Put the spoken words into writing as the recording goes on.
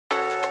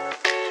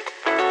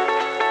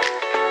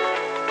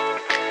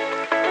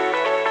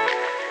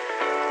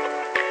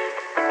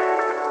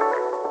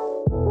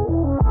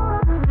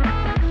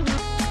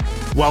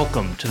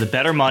Welcome to the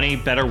Better Money,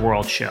 Better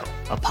World Show,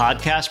 a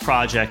podcast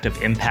project of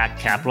Impact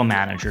Capital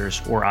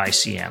Managers, or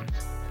ICM.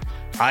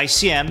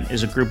 ICM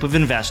is a group of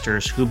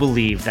investors who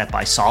believe that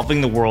by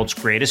solving the world's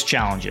greatest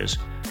challenges,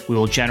 we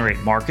will generate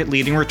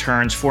market-leading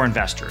returns for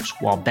investors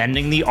while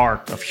bending the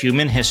arc of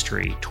human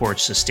history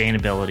towards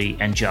sustainability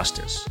and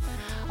justice.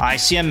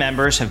 ICM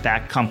members have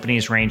backed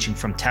companies ranging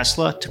from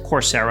Tesla to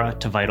Coursera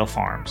to Vital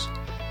Farms.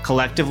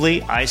 Collectively,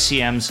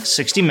 ICM's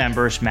 60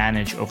 members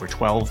manage over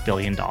 $12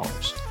 billion.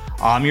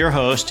 I'm your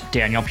host,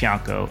 Daniel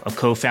Pianco, a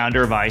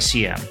co-founder of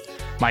ICM.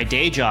 My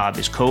day job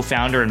is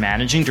co-founder and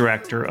managing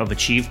director of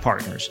Achieve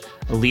Partners,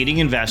 a leading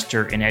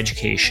investor in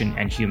education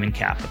and human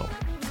capital.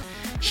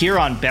 Here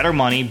on Better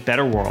Money,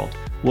 Better World,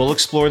 we'll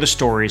explore the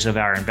stories of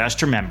our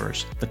investor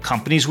members, the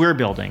companies we're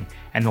building,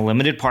 and the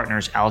limited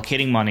partners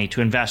allocating money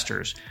to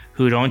investors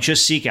who don't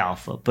just seek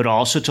alpha, but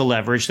also to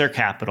leverage their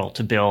capital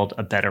to build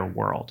a better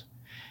world.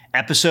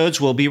 Episodes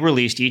will be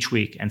released each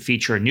week and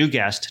feature a new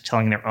guest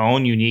telling their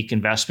own unique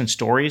investment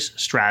stories,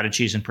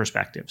 strategies, and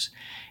perspectives.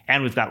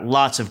 And we've got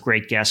lots of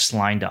great guests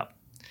lined up.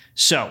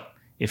 So,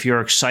 if you're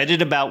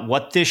excited about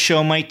what this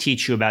show might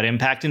teach you about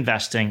impact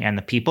investing and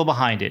the people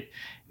behind it,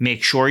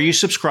 make sure you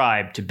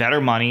subscribe to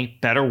Better Money,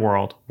 Better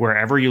World,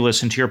 wherever you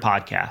listen to your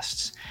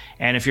podcasts.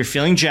 And if you're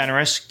feeling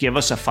generous, give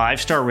us a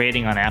 5-star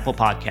rating on Apple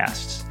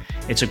Podcasts.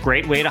 It's a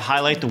great way to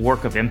highlight the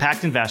work of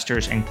impact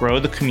investors and grow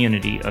the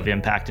community of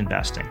impact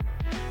investing.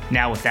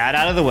 Now, with that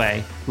out of the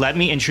way, let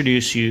me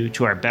introduce you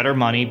to our Better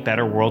Money,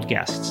 Better World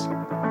guests.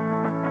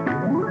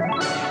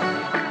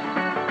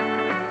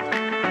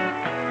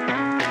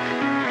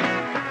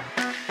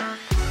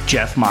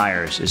 Jeff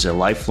Myers is a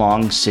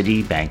lifelong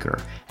Citi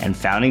banker and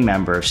founding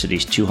member of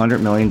Citi's $200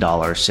 million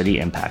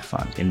Citi Impact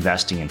Fund,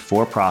 investing in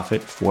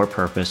for-profit,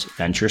 for-purpose,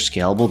 venture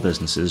scalable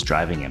businesses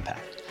driving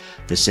impact.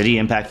 The Citi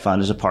Impact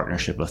Fund is a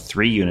partnership of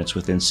 3 units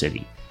within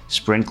Citi: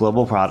 Sprint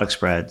Global Product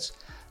Spreads,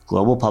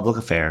 Global Public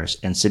Affairs,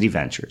 and Citi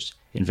Ventures,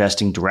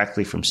 investing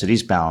directly from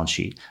Citi's balance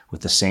sheet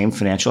with the same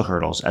financial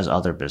hurdles as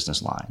other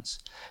business lines.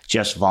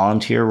 Jeff's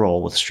volunteer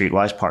role with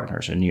Streetwise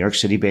Partners, a New York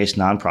City-based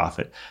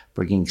nonprofit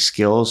bringing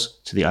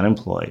skills to the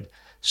unemployed,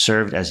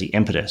 served as the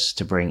impetus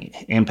to bring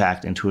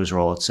impact into his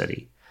role at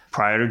Citi.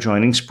 Prior to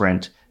joining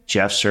Sprint,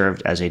 Jeff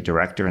served as a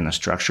director in the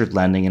structured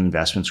lending and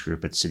investments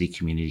group at Citi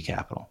Community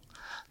Capital.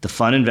 The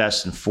fund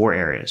invests in 4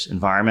 areas: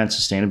 environment,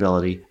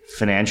 sustainability,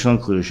 financial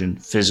inclusion,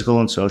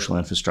 physical and social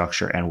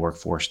infrastructure, and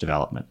workforce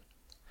development.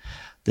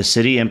 The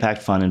Citi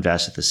Impact Fund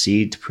invests at the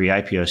seed to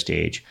pre-IPO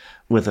stage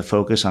with a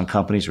focus on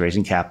companies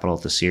raising capital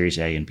at the Series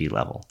A and B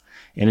level.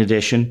 In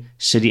addition,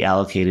 Citi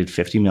allocated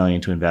 $50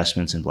 million to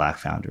investments in Black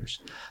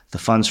founders. The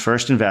fund's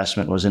first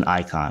investment was in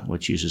Icon,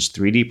 which uses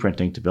 3D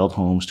printing to build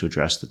homes to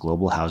address the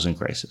global housing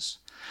crisis.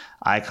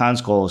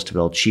 Icon's goal is to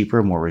build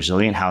cheaper, more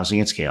resilient housing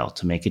at scale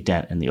to make a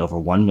dent in the over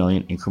 1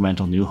 million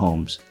incremental new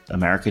homes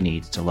America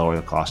needs to lower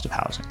the cost of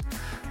housing.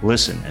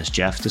 Listen as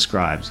Jeff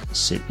describes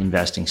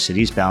investing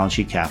Citi's balance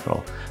sheet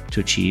capital to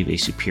achieve a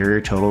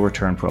superior total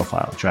return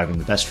profile, driving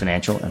the best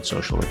financial and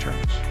social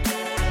returns.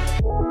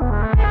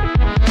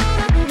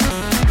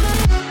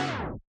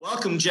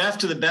 Welcome, Jeff,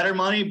 to the Better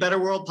Money, Better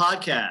World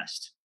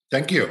podcast.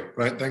 Thank you.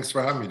 Right. Thanks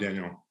for having me,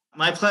 Daniel.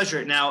 My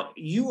pleasure. Now,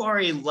 you are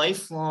a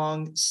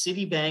lifelong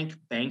Citibank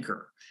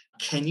banker.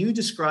 Can you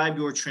describe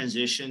your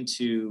transition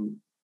to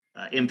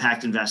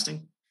impact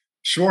investing?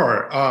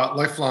 Sure.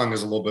 Lifelong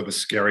is a little bit of a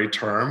scary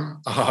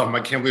term. I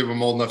can't believe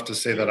I'm old enough to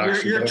say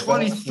that. You're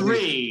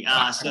 23,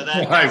 so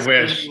that's I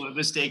wish. a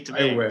mistake to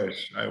make.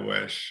 I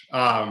wish.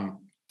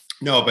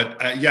 No,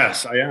 but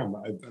yes, I am.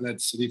 I've been at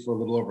Citi for a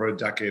little over a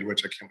decade,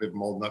 which I can't believe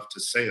I'm old enough to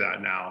say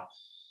that now.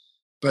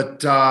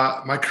 But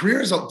my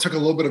career took a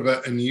little bit of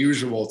an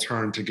unusual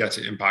turn to get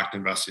to impact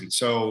investing.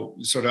 So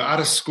sort of out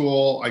of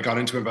school, I got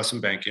into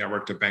investment banking. I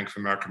worked at Bank of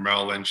America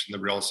Merrill Lynch in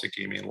the real estate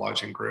gaming and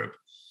lodging group.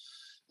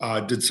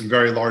 Did some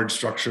very large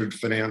structured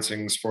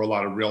financings for a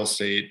lot of real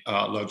estate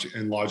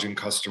and lodging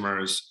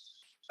customers.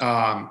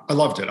 I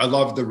loved it. I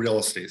loved the real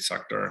estate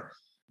sector.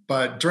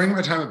 But during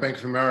my time at Bank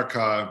of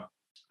America,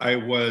 I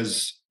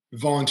was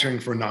volunteering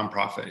for a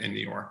nonprofit in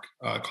New York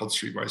called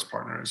Streetwise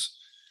Partners,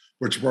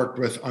 which worked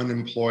with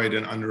unemployed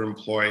and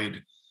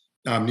underemployed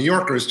New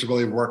Yorkers to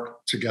really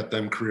work to get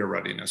them career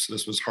readiness. So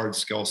this was hard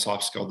skill,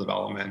 soft skill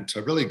development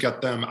to really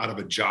get them out of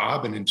a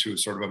job and into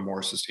sort of a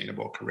more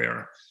sustainable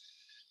career.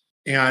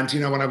 And,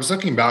 when I was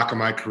looking back on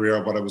my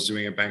career, what I was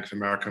doing at Bank of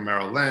America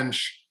Merrill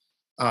Lynch,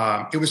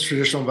 it was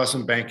traditional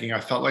investment banking. I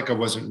felt like I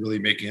wasn't really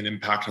making an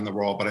impact on the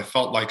world, but I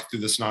felt like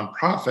through this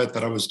nonprofit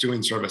that I was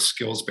doing sort of a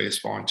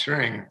skills-based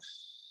volunteering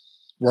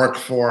work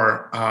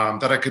for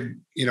that I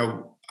could,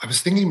 I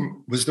was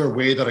thinking, was there a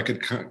way that I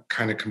could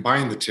kind of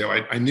combine the two?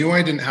 I knew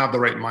I didn't have the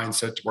right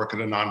mindset to work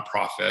at a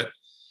nonprofit.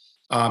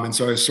 And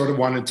so I sort of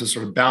wanted to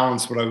sort of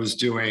balance what I was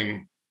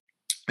doing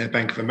at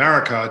Bank of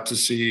America to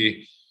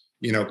see,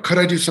 could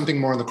I do something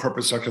more in the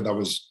corporate sector that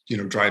was,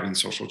 driving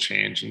social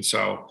change? And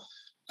so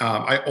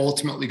I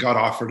ultimately got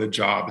offered a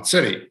job at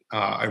Citi.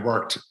 I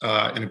worked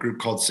in a group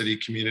called Citi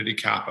Community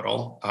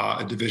Capital,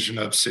 a division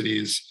of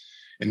Citi's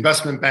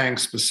investment bank,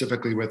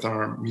 specifically with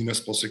our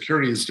municipal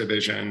securities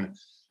division.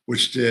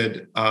 which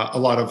did a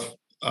lot of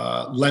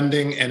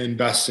lending and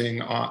investing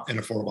in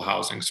affordable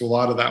housing. So a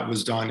lot of that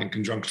was done in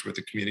conjunction with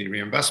the Community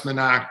Reinvestment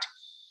Act,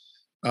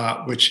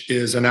 which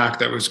is an act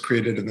that was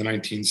created in the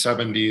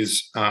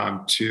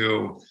 1970s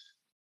to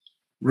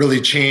really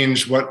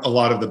change what a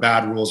lot of the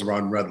bad rules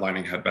around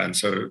redlining had been.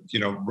 So,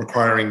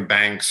 requiring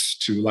banks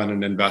to lend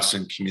and invest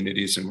in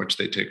communities in which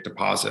they take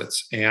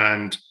deposits.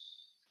 And,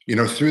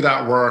 through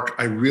that work,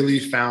 I really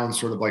found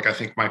sort of like, I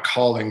think my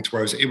calling to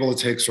where I was able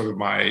to take sort of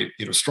my,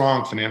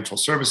 strong financial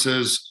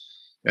services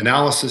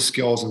analysis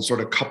skills and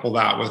sort of couple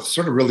that with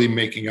sort of really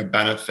making a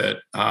benefit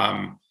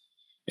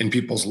in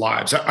people's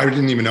lives. I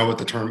didn't even know what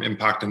the term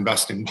impact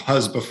investing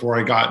was before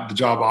I got the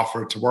job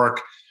offer to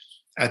work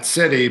at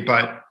Citi,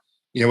 but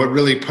it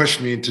really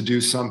pushed me to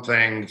do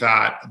something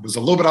that was a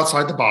little bit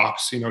outside the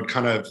box. It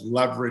kind of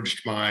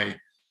leveraged my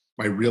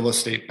real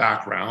estate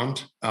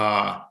background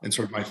and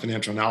sort of my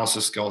financial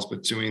analysis skills,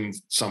 but doing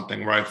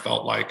something where I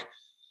felt like,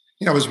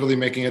 I was really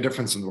making a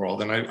difference in the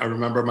world. And I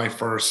remember my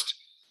first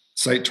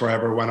site tour I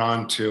ever went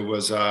on to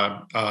was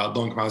a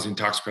low-income housing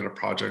tax credit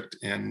project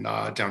in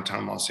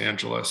downtown Los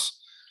Angeles.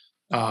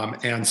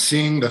 And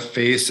seeing the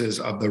faces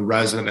of the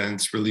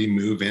residents really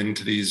move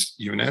into these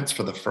units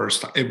for the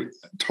first time, it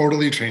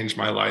totally changed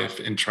my life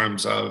in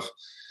terms of,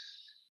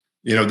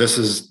 this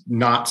is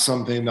not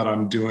something that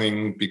I'm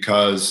doing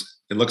because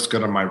it looks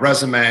good on my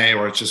resume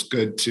or it's just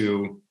good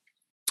to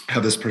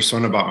have this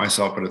persona about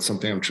myself, but it's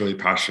something I'm truly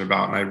passionate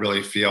about. And I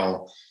really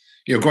feel,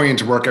 going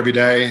into work every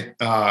day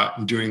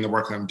and doing the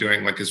work that I'm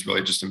doing, is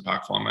really just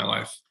impactful in my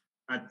life.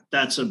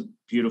 That's a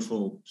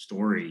beautiful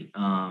story.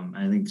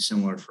 I think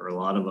similar for a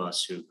lot of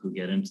us who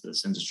get into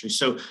this industry.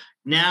 So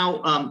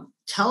now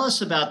tell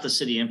us about the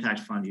Citi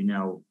Impact Fund you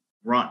now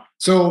run.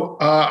 So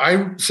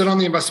I sit on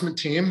the investment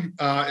team.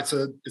 It's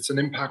an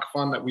impact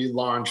fund that we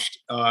launched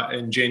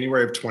in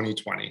January of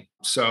 2020.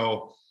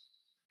 So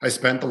I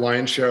spent the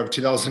lion's share of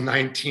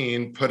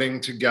 2019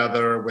 putting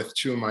together with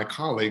two of my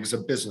colleagues a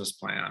business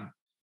plan.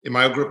 In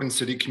my group in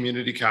Citi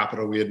Community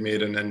Capital, we had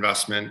made an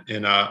investment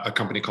in a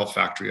company called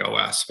Factory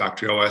OS.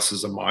 Factory OS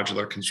is a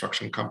modular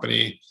construction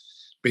company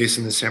based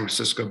in the San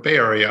Francisco Bay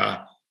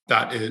Area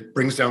that it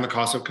brings down the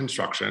cost of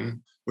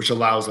construction, which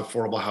allows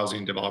affordable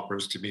housing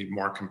developers to be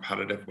more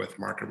competitive with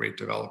market rate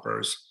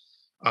developers.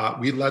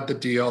 We led the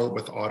deal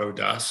with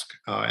Autodesk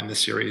in the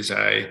Series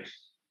A.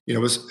 It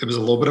was a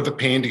little bit of a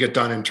pain to get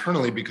done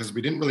internally because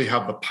we didn't really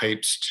have the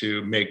pipes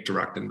to make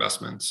direct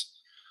investments.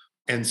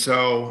 And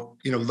so,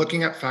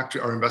 looking at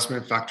our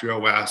investment in Factory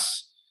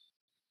OS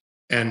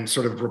and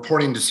sort of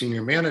reporting to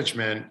senior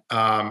management,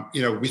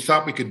 we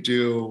thought we could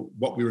do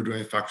what we were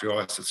doing at Factory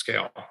OS at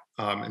scale.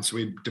 And so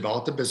we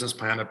developed a business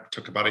plan. It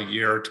took about a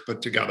year to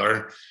put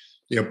together,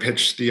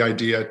 pitched the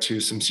idea to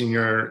some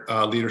senior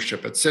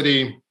leadership at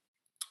Citi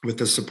with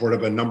the support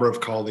of a number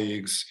of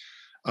colleagues,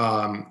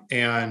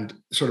 and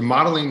sort of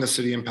modeling the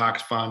Citi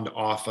Impact Fund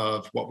off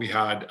of what we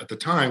had at the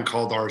time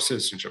called our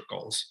citizenship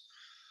goals.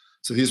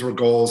 So these were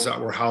goals that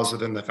were housed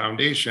within the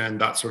foundation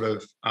that sort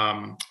of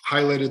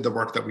highlighted the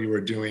work that we were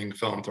doing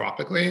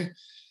philanthropically,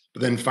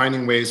 but then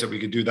finding ways that we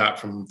could do that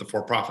from the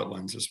for-profit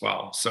lens as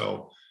well.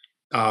 So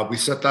we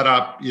set that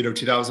up,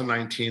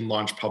 2019,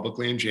 launched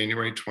publicly in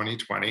January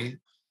 2020.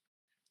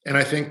 And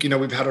I think,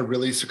 we've had a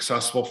really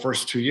successful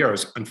first 2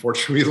 years.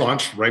 Unfortunately, we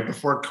launched right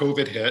before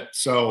COVID hit.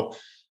 So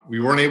we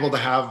weren't able to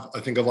have,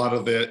 I think, a lot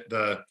of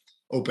the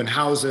open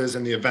houses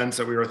and the events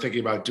that we were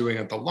thinking about doing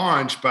at the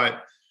launch,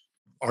 but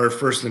our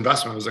first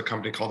investment was a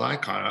company called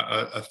Icon,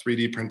 a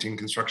 3D printing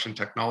construction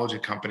technology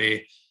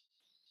company.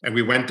 And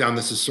we went down,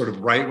 this is sort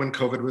of right when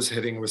COVID was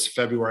hitting, it was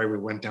February, we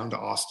went down to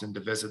Austin to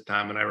visit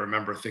them. And I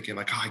remember thinking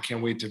I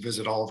can't wait to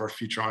visit all of our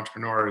future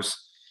entrepreneurs.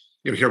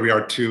 Here we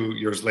are 2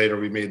 years later,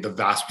 we made the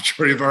vast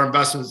majority of our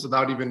investments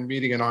without even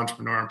meeting an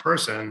entrepreneur in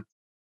person.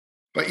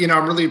 But,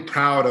 I'm really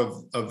proud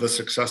of the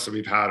success that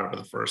we've had over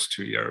the first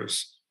 2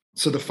 years.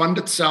 So the fund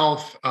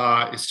itself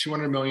is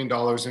 $200 million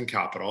in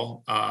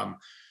capital.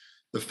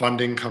 The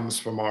funding comes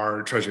from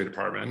our Treasury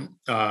Department.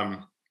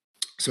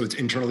 So it's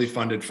internally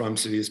funded from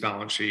Citi's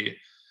balance sheet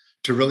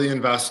to really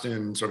invest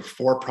in sort of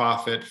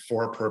for-profit,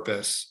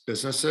 for-purpose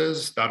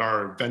businesses that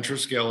are venture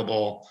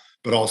scalable,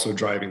 but also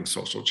driving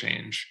social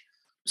change.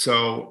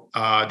 So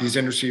these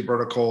industry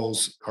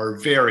verticals are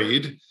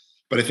varied,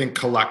 but I think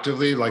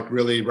collectively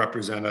really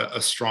represent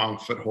a strong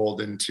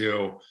foothold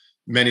into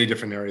many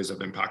different areas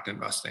of impact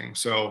investing.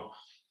 So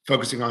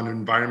focusing on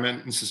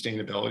environment and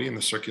sustainability and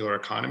the circular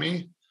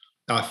economy,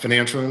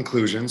 financial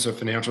inclusion, so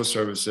financial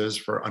services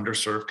for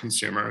underserved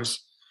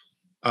consumers,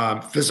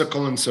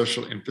 physical and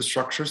social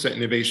infrastructure, so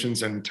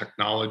innovations and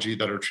technology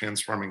that are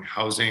transforming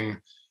housing,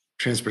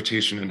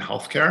 transportation, and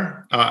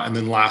healthcare. And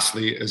then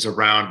lastly is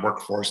around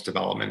workforce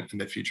development and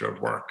the future of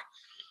work.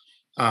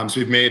 So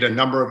we've made a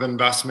number of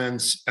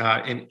investments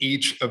in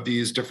each of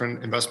these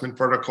different investment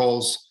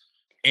verticals,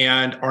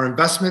 and our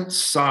investment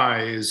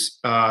size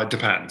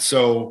depends.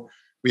 So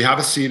we have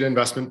a seed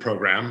investment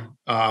program,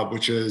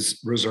 which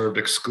is reserved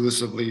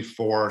exclusively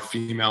for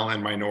female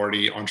and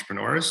minority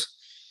entrepreneurs.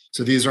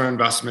 So these are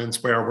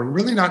investments where we're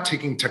really not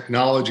taking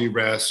technology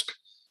risk,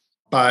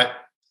 but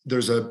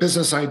there's a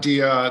business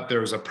idea,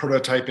 there's a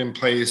prototype in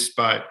place,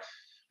 but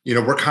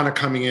we're kind of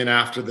coming in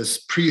after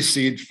this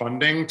pre-seed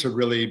funding to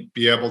really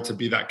be able to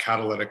be that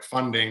catalytic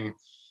funding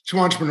to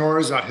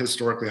entrepreneurs that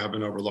historically have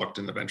been overlooked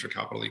in the venture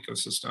capital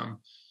ecosystem.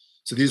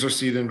 So these are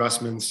seed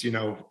investments, as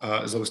low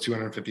as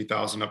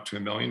 $250,000 up to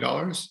 $1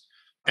 million,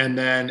 and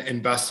then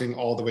investing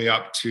all the way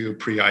up to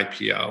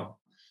pre-IPO.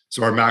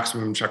 So our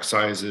maximum check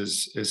size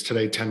is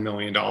today $10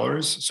 million.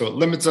 So it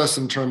limits us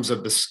in terms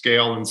of the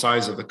scale and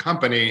size of the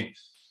company.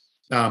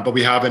 But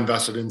we have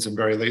invested in some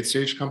very late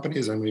stage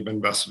companies, and we've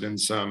invested in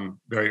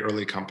some very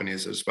early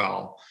companies as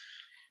well.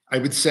 I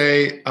would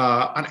say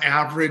on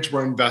average,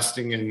 we're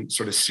investing in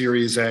sort of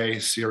Series A,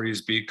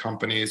 Series B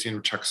companies,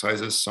 check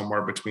sizes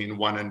somewhere between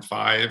 1 and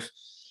 5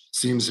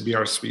 seems to be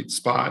our sweet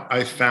spot.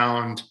 I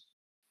found,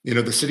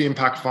 the City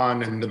Impact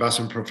Fund and the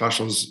investment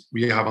professionals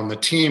we have on the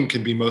team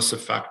can be most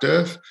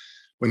effective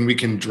when we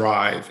can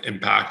drive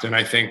impact. And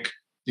I think,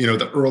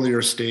 the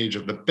earlier stage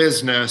of the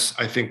business,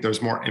 I think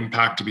there's more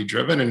impact to be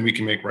driven, and we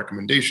can make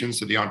recommendations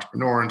to the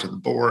entrepreneur and to the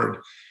board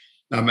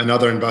and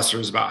other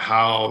investors about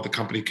how the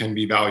company can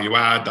be value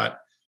add. That,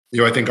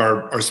 I think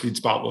our sweet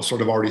spot will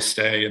sort of already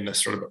stay in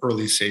this sort of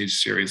early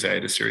stage Series A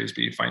to Series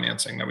B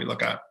financing that we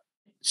look at.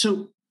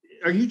 So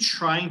are you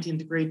trying to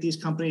integrate these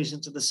companies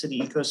into the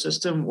City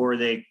ecosystem, or are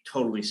they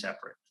totally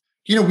separate?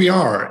 We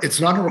are. It's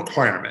not a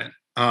requirement.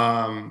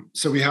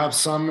 So we have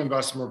some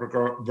investment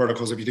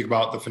verticals. If you think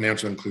about the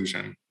financial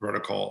inclusion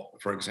vertical,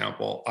 for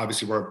example,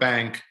 obviously we're a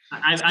bank.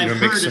 I've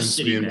heard of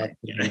Citibank.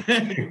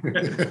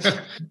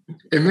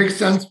 It makes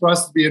sense for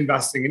us to be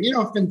investing in,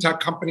 fintech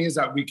companies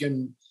that we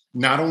can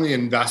not only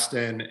invest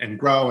in and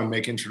grow and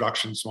make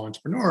introductions to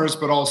entrepreneurs,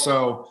 but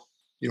also,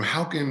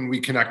 how can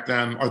we connect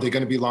them? Are they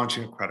going to be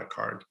launching a credit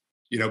card?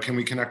 Can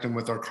we connect them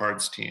with our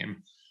cards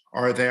team?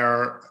 Are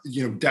there,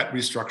 debt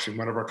restructuring?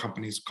 One of our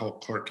companies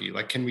called Clerky.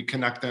 Like, can we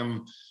connect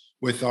them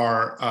with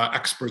our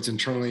experts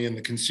internally in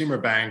the consumer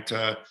bank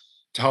to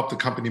help the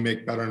company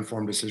make better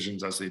informed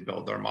decisions as they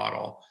build their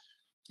model?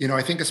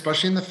 I think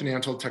especially in the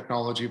financial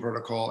technology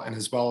vertical, and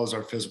as well as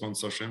our physical and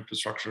social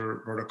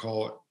infrastructure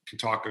vertical, can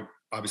talk,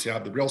 obviously I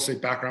have the real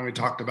estate background we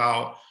talked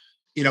about.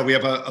 We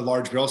have a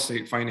large real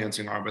estate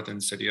financing arm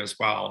within City as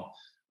well.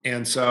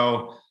 And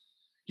so,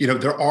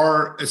 there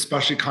are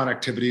especially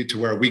connectivity to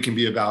where we can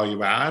be a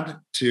value add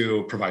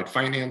to provide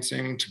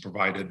financing, to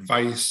provide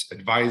advice,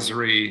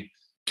 advisory,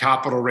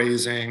 capital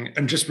raising,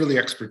 and just really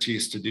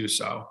expertise to do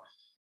so.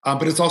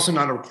 But it's also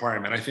not a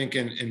requirement. I think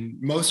in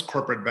most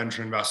corporate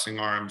venture investing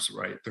arms,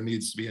 right, there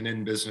needs to be an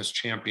in-business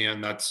champion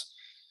that's,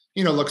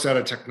 looks at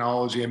a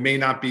technology. It may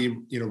not be,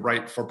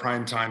 right for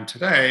prime time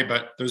today,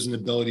 but there's an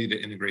ability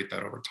to integrate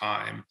that over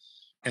time.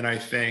 And I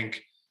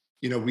think,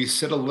 we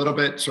sit a little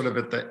bit sort of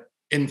at the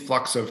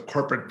influx of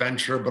corporate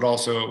venture, but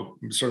also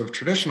sort of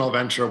traditional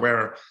venture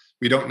where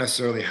we don't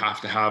necessarily have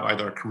to have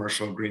either a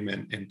commercial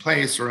agreement in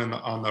place or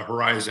on the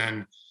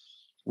horizon,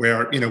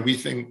 where we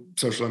think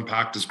social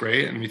impact is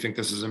great and we think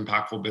this is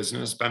impactful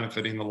business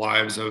benefiting the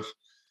lives of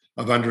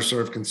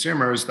underserved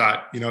consumers,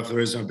 that if there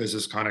is no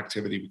business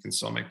connectivity, we can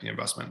still make the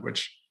investment,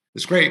 which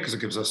is great because it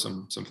gives us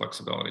some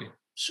flexibility.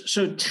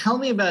 So tell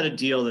me about a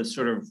deal that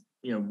sort of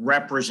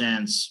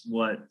represents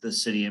what the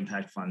City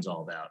Impact Fund's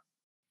all about.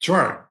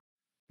 Sure.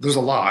 There's a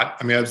lot.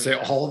 I mean, I'd say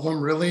all of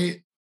them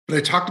really, but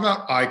I talked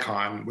about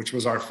Icon, which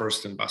was our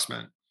first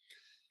investment.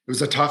 It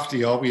was a tough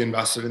deal. We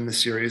invested in the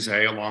Series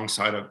A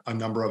alongside a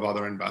number of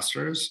other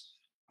investors,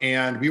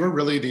 and we were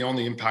really the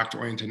only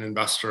impact-oriented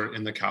investor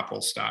in the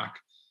capital stack.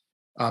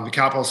 The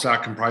capital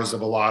stack comprised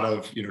of a lot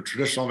of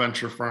traditional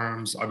venture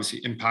firms,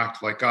 obviously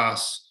impact like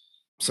us,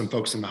 some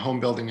folks in the home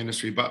building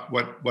industry. But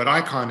what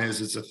Icon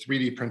is a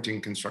 3D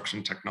printing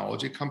construction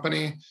technology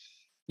company,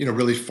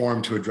 really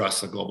formed to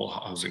address the global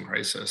housing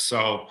crisis.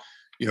 So,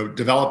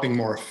 developing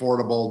more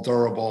affordable,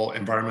 durable,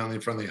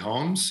 environmentally friendly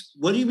homes.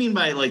 What do you mean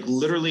by like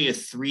literally a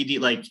 3D,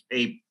 like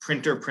a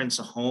printer prints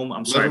a home?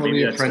 I'm sorry.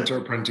 Literally a printer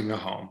printing a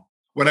home.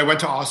 When I went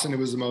to Austin, it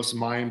was the most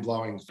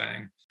mind-blowing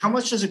thing. How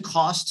much does it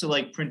cost to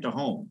like print a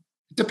home?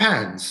 It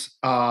depends.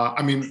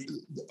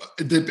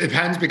 It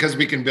depends because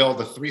we can build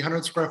a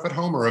 300 square foot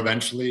home or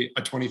eventually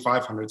a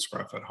 2,500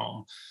 square foot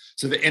home.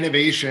 So the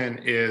innovation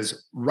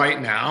is right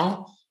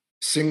now,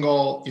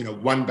 single,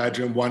 1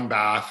 bedroom, 1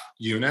 bath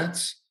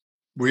units.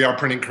 We are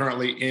printing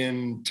currently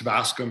in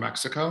Tabasco,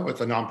 Mexico, with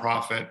a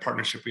nonprofit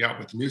partnership we have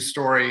with News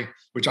Story,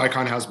 which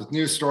Icon has with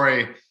News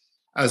Story,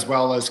 as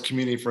well as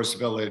Community First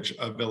Village,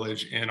 a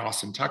village in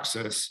Austin,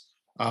 Texas,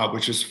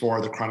 which is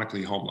for the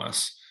chronically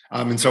homeless.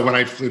 And so when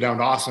I flew down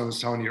to Austin, I was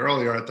telling you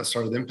earlier at the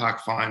start of the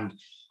Impact Fund,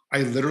 I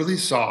literally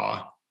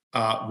saw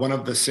one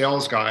of the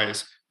sales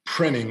guys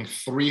printing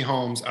 3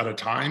 homes at a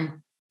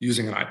time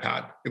using an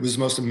iPad. It was the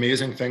most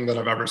amazing thing that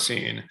I've ever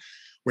seen,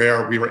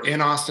 where we were in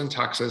Austin,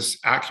 Texas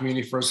at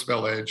Community First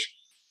Village,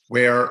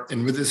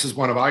 and this is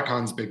one of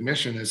Icon's big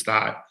mission, is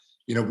that,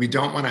 we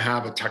don't want to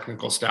have a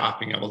technical staff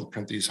being able to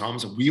print these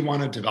homes. We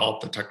want to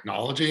develop the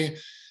technology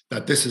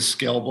that this is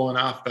scalable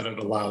enough that it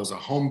allows a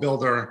home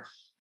builder,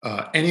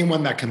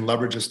 anyone that can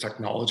leverage this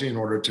technology in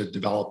order to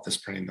develop this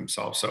printing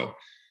themselves. So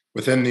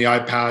within the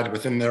iPad,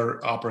 within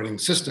their operating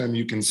system,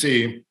 you can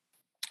see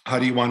how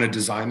do you want to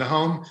design the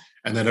home?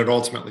 And then it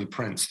ultimately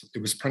prints.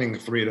 It was printing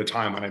 3 at a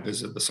time when I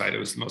visited the site. It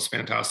was the most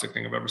fantastic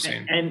thing I've ever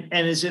seen. And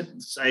is it,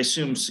 I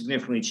assume,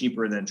 significantly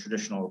cheaper than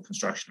traditional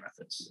construction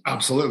methods?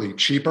 Absolutely.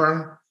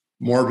 Cheaper,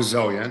 more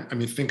resilient. I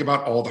mean, think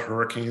about all the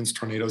hurricanes,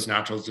 tornadoes,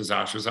 natural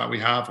disasters that we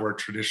have where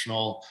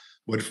traditional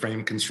wood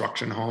frame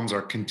construction homes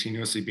are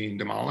continuously being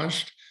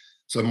demolished.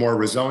 So more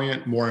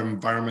resilient, more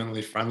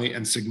environmentally friendly,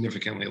 and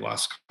significantly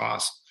less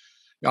cost.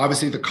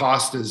 Obviously, the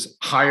cost is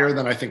higher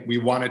than I think we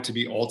want it to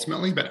be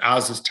ultimately, but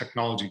as this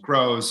technology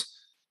grows,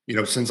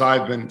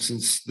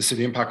 since the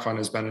City Impact Fund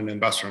has been an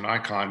investor in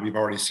Icon, we've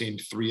already seen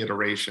 3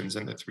 iterations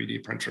in the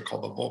 3D printer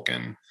called the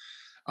Vulcan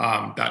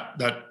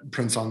that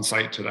prints on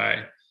site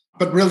today.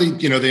 But really,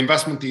 the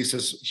investment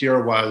thesis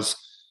here was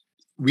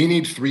we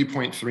need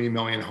 3.3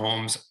 million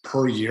homes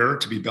per year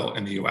to be built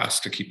in the US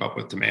to keep up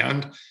with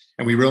demand.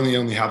 And we really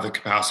only have the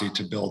capacity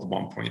to build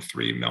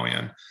 1.3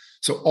 million.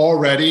 So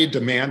already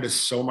demand is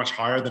so much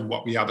higher than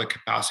what we have the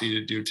capacity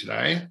to do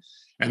today.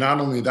 And not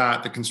only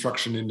that, the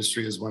construction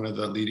industry is one of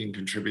the leading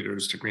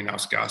contributors to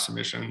greenhouse gas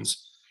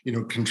emissions,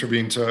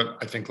 contributing to,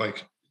 I think,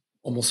 like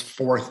almost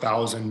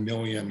 4,000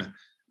 million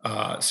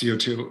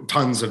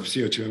tons of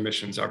CO2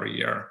 emissions every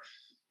year.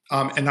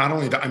 And not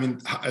only that, I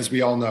mean, as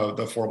we all know,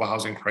 the affordable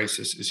housing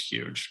crisis is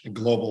huge, a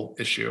global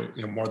issue.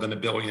 More than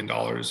 $1 billion,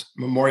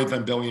 more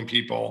than 1 billion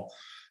people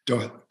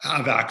don't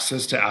have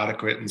access to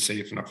adequate and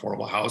safe and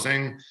affordable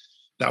housing.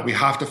 That we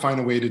have to find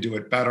a way to do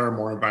it better,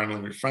 more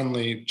environmentally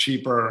friendly,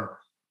 cheaper,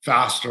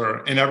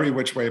 faster, in every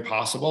which way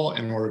possible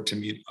in order to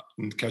meet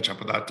and catch up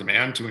with that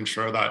demand to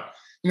ensure that,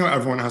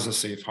 everyone has a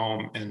safe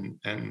home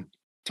and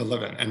to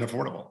live in and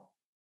affordable.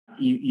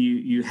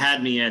 You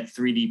had me at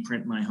 3D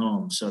print my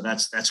home. So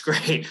that's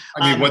great.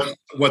 I mean,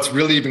 what's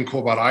really even cool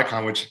about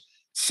Icon, which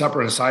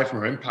separate aside from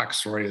our impact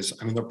story is,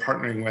 I mean, they're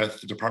partnering with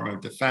the Department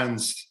of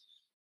Defense,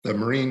 the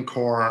Marine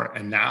Corps,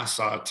 and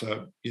NASA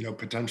to,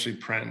 potentially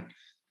print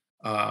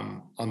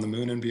on the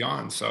moon and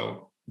beyond.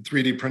 So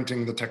 3D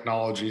printing, the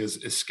technology is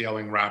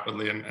scaling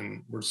rapidly,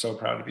 and we're so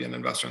proud to be an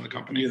investor in the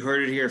company. You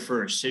heard it here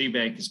first.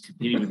 Citibank is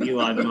competing with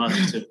Elon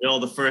Musk to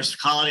build the first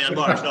colony on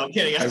Mars. No, I'm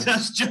kidding.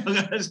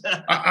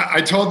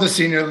 I told the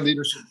senior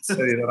leadership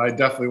today that I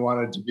definitely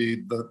wanted to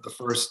be the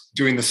first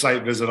doing the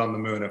site visit on the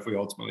moon if we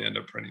ultimately end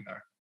up printing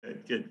there.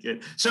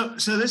 Good. So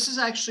this is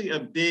actually a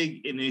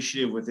big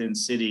initiative within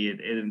Citi.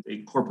 It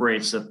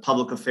incorporates a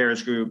public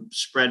affairs group,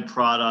 Spread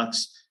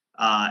Products,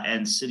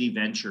 and Citi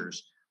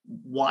Ventures.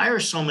 Why are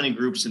so many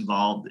groups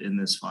involved in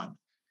this fund?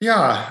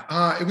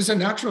 Yeah, it was a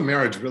natural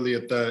marriage really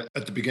at the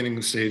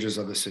beginning stages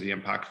of the Citi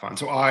Impact Fund.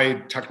 So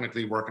I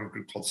technically work in a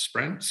group called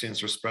Sprint, stands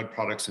for Spread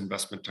Products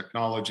Investment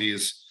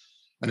Technologies,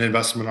 an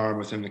investment arm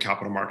within the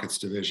capital markets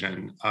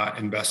division,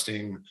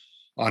 investing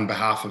on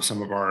behalf of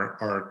some of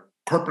our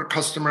corporate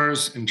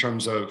customers in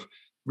terms of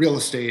real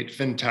estate,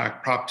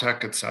 fintech, prop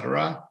tech, et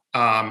cetera.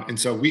 And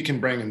so we can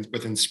bring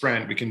within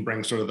Sprint, we can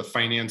bring sort of the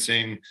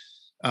financing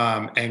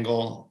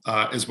angle,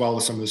 as well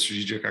as some of the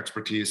strategic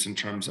expertise in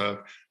terms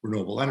of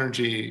renewable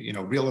energy,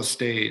 real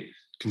estate,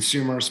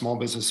 consumer, small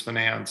business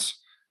finance.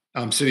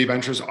 Citi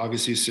Ventures,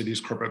 obviously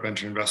Citi's corporate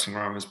venture investing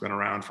arm has been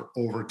around for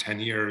over 10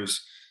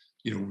 years,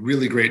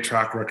 really great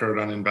track record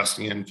on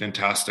investing in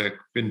fantastic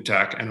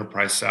fintech,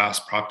 enterprise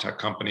SaaS, prop tech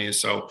companies.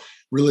 So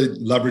really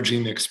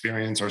leveraging the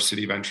experience our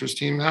Citi Ventures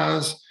team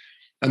has.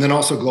 And then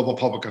also Global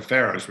Public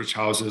Affairs, which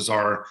houses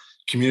our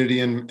community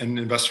and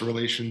investor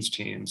relations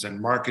teams and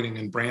marketing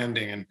and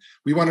branding. And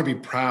we want to be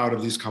proud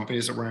of these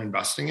companies that we're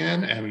investing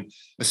in. And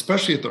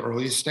especially at the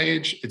early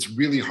stage, it's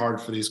really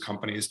hard for these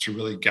companies to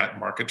really get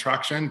market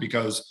traction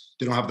because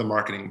they don't have the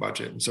marketing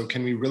budget. And so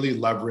can we really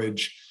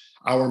leverage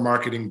our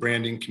marketing,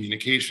 branding,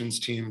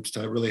 communications teams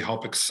to really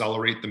help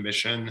accelerate the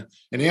mission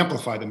and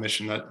amplify the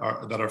mission that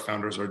our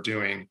founders are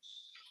doing?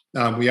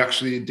 We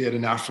actually did a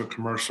national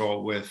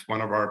commercial with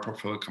one of our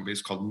portfolio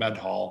companies called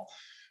MedHall,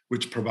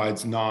 which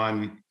provides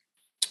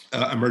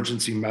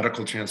non-emergency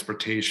medical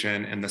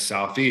transportation in the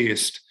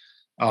Southeast.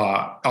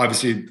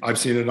 Obviously, I've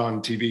seen it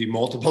on TV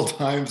multiple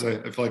times. I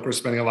feel like we're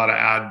spending a lot of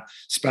ad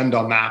spend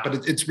on that,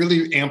 but it's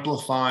really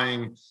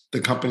amplifying the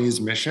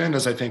company's mission,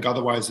 as I think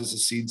otherwise as a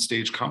seed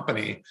stage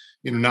company,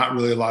 not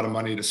really a lot of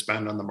money to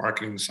spend on the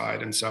marketing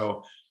side. And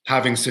so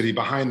having Citi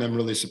behind them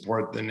really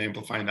support and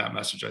amplifying that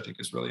message, I think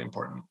is really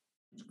important.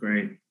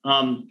 Great.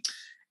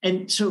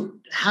 And so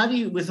how do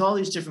you, with all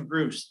these different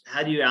groups,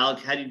 how do you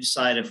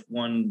decide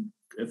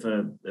if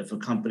a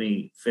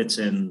company fits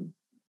in,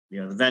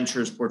 the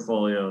ventures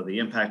portfolio, the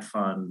impact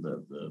fund,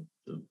 the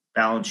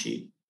balance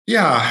sheet?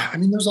 Yeah. I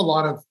mean, there's a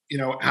lot of,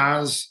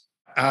 as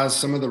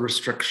some of the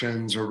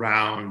restrictions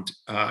around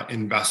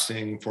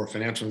investing for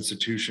financial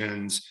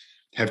institutions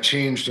have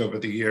changed over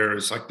the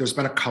years, like there's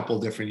been a couple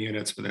different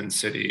units within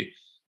Citi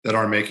that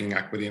are making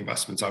equity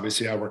investments.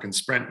 Obviously, I work in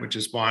Sprint, which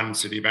is one,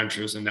 Citi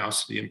Ventures, and now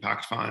Citi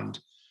Impact Fund.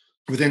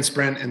 Within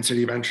Sprint and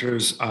Citi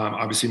Ventures,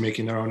 obviously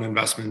making their own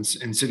investments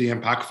in Citi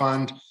Impact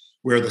Fund,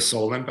 we're the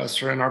sole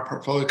investor in our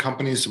portfolio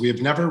companies. So we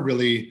have never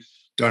really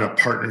done a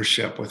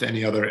partnership with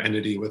any other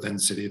entity within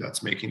Citi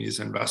that's making these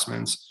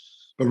investments.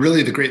 But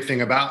really the great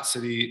thing about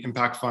Citi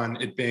Impact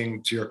Fund, it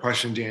being, to your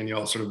question,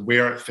 Daniel, sort of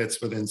where it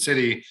fits within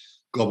Citi,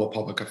 global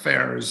public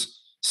affairs,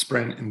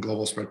 Sprint and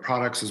global spread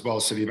products, as well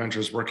as Citi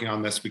Ventures working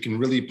on this, we can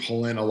really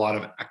pull in a lot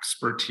of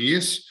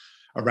expertise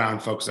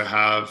around folks that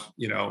have,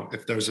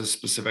 if there's a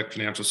specific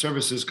financial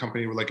services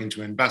company we're looking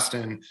to invest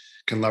in,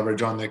 can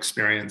leverage on the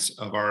experience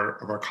of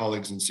our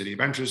colleagues in Citi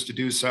Ventures to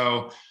do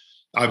so.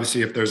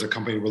 Obviously, if there's a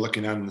company we're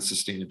looking at in the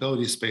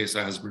sustainability space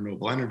that has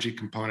renewable energy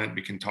component,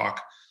 we can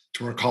talk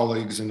to our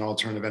colleagues in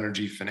alternative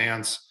energy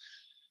finance.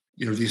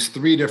 These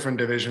three different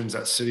divisions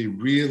at Citi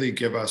really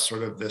give us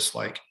sort of this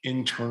like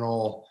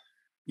internal,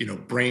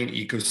 brain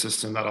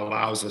ecosystem that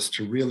allows us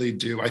to really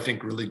do, I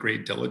think, really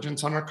great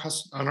diligence on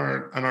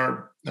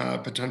our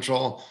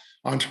potential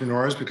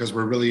entrepreneurs, because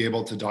we're really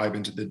able to dive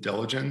into the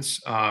diligence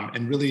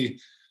and really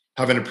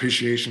have an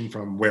appreciation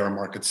from where a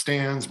market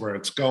stands, where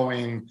it's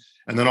going,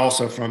 and then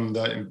also from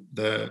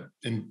the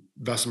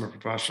investment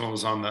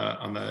professionals on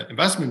the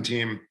investment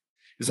team,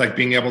 is like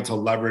being able to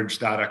leverage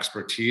that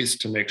expertise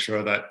to make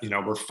sure that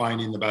we're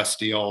finding the best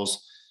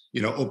deals,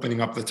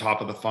 opening up the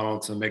top of the funnel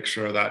to make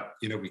sure that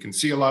we can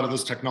see a lot of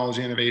those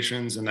technology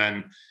innovations, and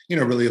then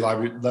really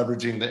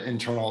leveraging the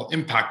internal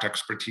impact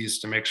expertise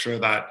to make sure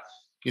that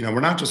we're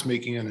not just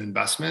making an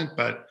investment,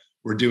 but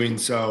we're doing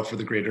so for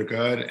the greater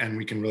good, and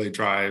we can really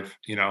drive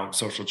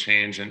social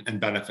change and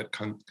benefit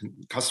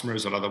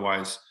customers that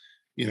otherwise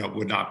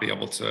would not be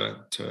able to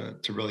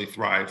really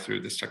thrive through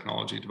this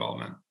technology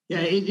development. Yeah,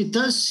 it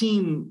does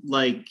seem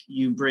like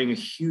you bring a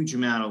huge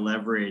amount of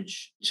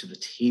leverage to the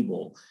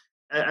table.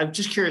 I'm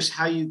just curious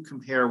how you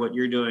compare what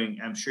you're doing.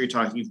 I'm sure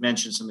you've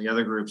mentioned some of the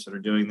other groups that are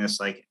doing this,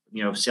 like,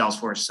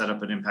 Salesforce set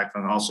up an impact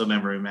fund, also a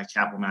member of Met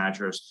Capital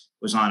Managers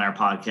was on our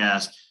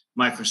podcast.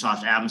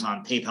 Microsoft,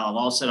 Amazon, PayPal have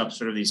all set up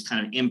sort of these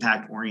kind of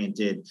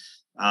impact-oriented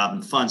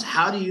funds.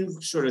 How do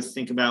you sort of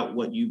think about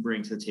what you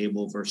bring to the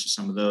table versus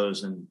some of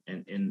those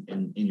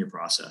in your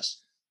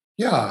process?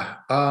 Yeah,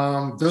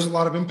 there's a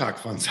lot of impact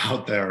funds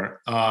out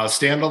there,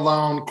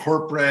 standalone,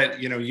 corporate,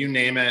 you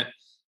name it.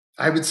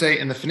 I would say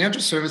in the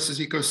financial services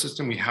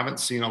ecosystem, we haven't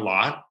seen a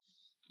lot.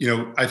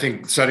 I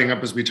think setting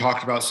up, as we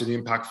talked about, Citi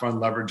Impact Fund,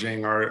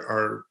 leveraging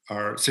our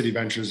Citi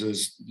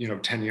Ventures'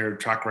 10-year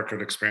track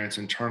record experience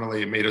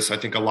internally, it made us, I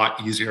think, a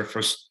lot easier for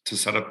us to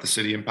set up the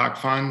Citi Impact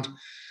Fund.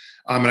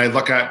 And I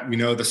look at, the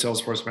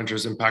Salesforce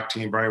Ventures Impact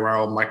team very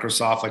well,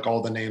 Microsoft, like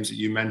all the names that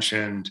you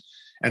mentioned,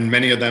 and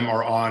many of them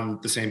are on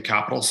the same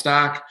capital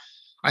stack.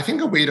 I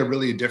think a way to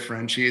really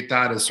differentiate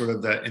that is sort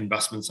of the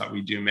investments that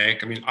we do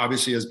make. I mean,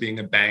 obviously, as being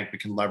a bank, we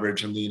can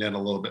leverage and lean in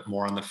a little bit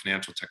more on the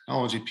financial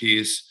technology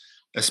piece,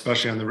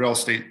 especially on the real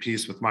estate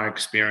piece with my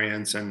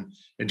experience and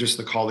just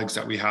the colleagues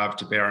that we have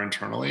to bear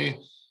internally.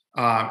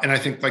 And I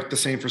think like the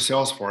same for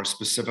Salesforce,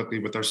 specifically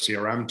with their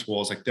CRM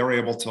tools, like they're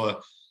able to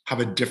have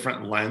a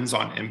different lens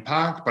on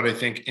impact. But I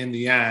think in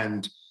the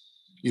end,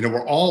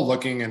 we're all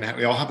looking and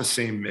we all have the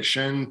same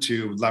mission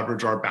to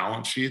leverage our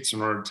balance sheets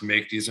in order to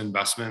make these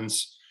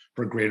investments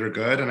for greater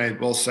good. And I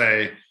will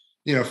say,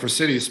 for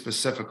Citi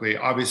specifically,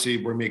 obviously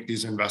we make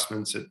these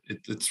investments.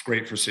 It's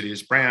great for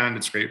Citi's brand.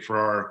 It's great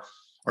for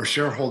our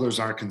shareholders,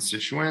 our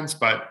constituents.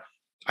 But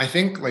I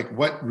think like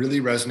what really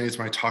resonates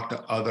when I talk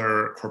to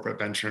other corporate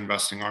venture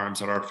investing arms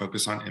that are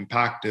focused on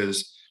impact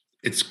is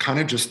it's kind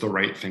of just the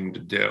right thing to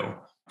do.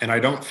 And I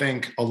don't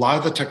think a lot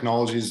of the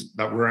technologies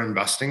that we're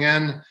investing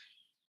in,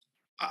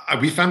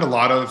 we found a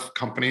lot of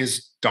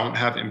companies don't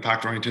have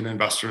impact-oriented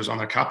investors on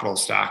their capital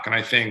stack. And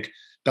I think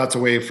that's a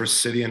way for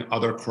Citi and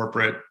other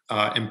corporate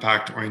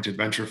impact-oriented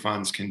venture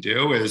funds can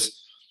do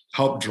is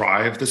help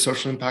drive the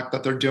social impact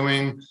that they're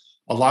doing.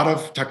 A lot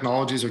of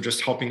technologies are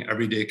just helping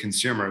everyday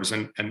consumers,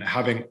 and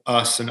having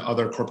us and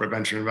other corporate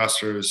venture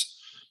investors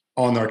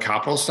on their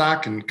capital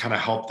stack and kind of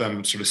help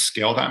them sort of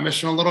scale that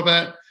mission a little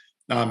bit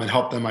and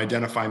help them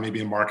identify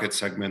maybe a market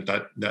segment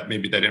that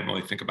maybe they didn't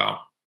really think about.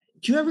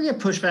 Do you ever get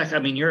pushback? I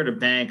mean, you're at a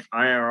bank,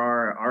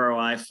 IRR,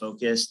 ROI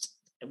focused.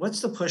 What's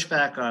the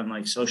pushback on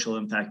like social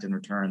impact and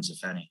returns,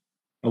 if any?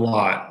 A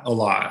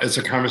lot. It's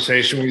a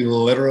conversation we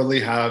literally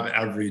have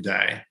every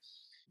day.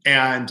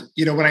 And,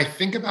 when I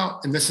think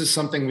about, and this is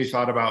something we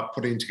thought about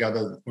putting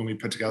together when we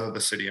put together the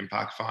Citi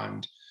Impact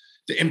Fund,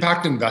 the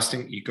impact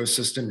investing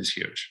ecosystem is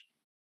huge.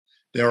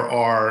 There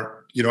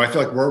are, I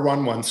feel like we're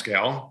on one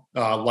scale,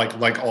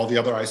 like all the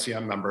other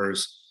ICM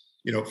members,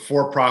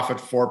 for profit,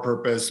 for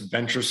purpose,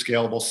 venture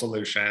scalable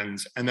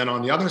solutions. And then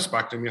on the other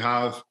spectrum, you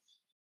have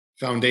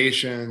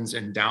foundations,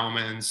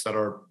 endowments that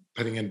are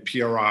putting in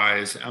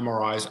PRIs,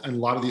 MRIs, and a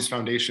lot of these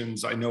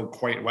foundations I know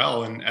quite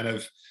well and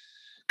have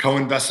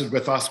co-invested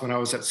with us when I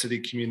was at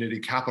Citi Community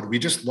Capital. We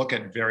just look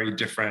at very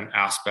different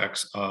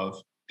aspects of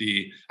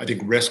the, I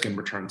think, risk and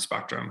return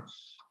spectrum.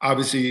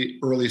 Obviously,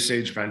 early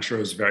stage venture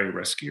is very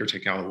risky. You're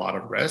taking out a lot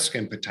of risk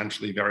and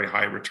potentially very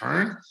high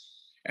return.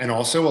 And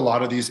also a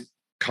lot of these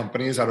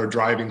companies that are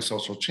driving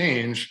social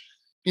change,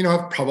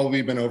 have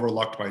probably been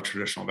overlooked by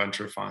traditional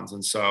venture funds.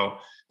 And so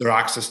their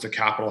access to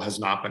capital has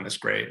not been as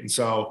great. And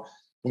so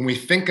when we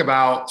think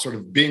about sort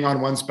of being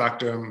on one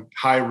spectrum,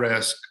 high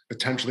risk,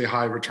 potentially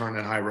high return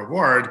and high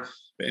reward,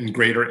 and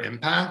greater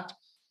impact,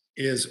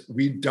 is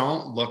we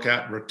don't look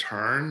at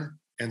return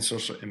and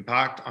social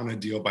impact on a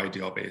deal by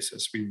deal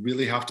basis. We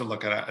really have to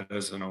look at it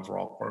as an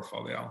overall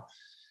portfolio.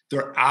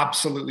 There are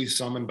absolutely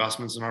some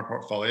investments in our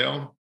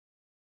portfolio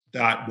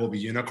that will be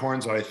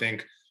unicorns that I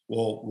think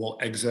will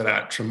exit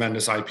at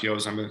tremendous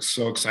IPOs. I'm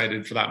so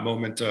excited for that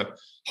moment to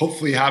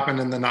hopefully happen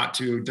in the not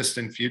too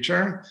distant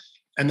future.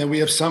 And then we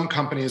have some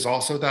companies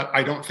also that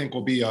I don't think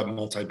will be a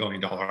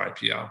multi-billion-dollar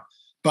IPO,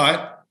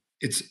 but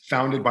it's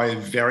founded by a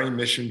very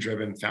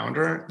mission-driven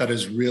founder that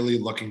is really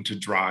looking to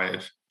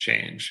drive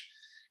change.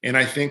 And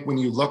I think when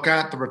you look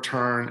at the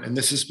return, and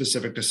this is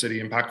specific to Citi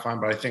Impact Fund,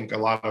 but I think a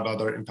lot of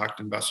other impact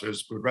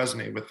investors would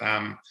resonate with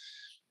them,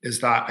 is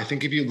that I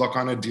think if you look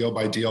on a deal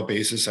by deal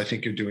basis, I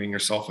think you're doing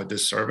yourself a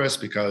disservice,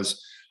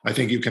 because I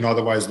think you can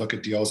otherwise look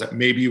at deals that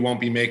maybe you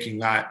won't be making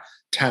that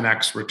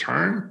 10x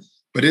return,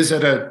 but is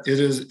it a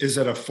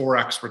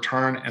 4x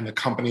return, and the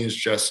company is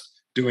just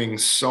doing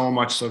so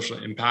much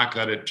social impact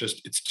that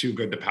it's too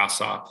good to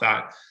pass up.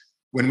 That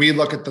when we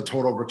look at the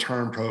total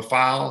return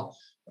profile,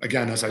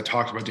 again, as I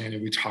talked about,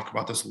 Daniel, we talk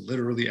about this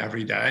literally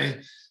every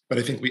day, but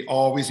I think we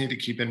always need to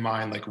keep in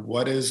mind, like,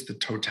 what is the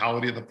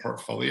totality of the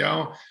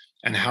portfolio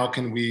and how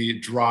can we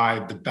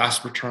drive the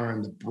best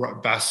return, the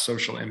best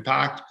social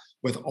impact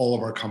with all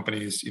of our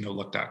companies,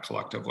 looked at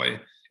collectively.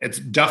 It's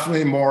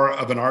definitely more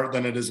of an art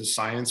than it is a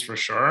science, for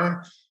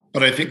sure.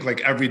 But I think,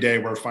 like, every day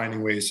we're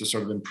finding ways to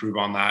sort of improve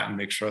on that and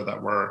make sure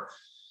that we're,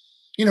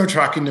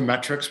 tracking the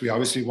metrics. We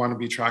obviously want to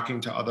be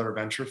tracking to other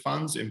venture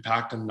funds,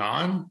 impact and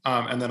non,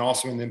 and then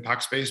also in the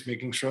impact space,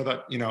 making sure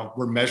that,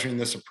 we're measuring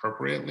this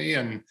appropriately,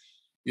 and,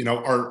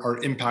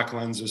 our impact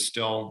lens is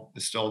still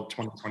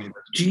 2020.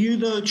 Do you,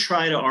 though,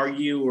 try to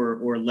argue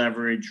or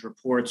leverage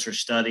reports or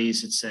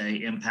studies that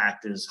say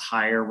impact is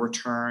higher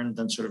return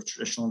than sort of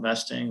traditional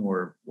investing,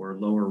 or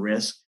lower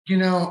risk?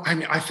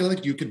 I feel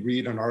like you could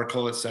read an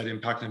article that said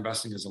impact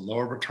investing is a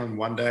lower return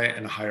one day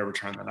and a higher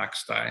return the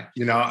next day.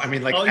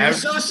 You're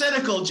so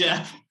cynical,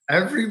 Jeff.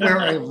 Everywhere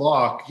I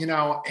look,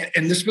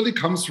 and this really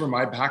comes from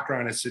my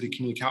background at Citi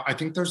Community. I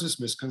think there's this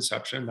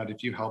misconception that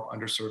if you help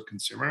underserved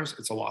consumers,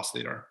 it's a loss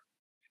leader.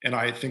 And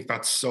I think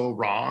that's so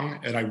wrong.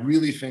 And I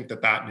really think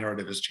that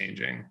narrative is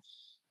changing.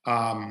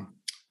 When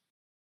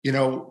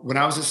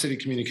I was at Citi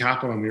Community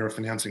Capital and we were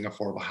financing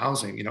affordable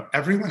housing,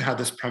 everyone had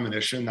this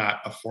premonition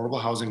that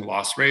affordable housing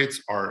loss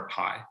rates are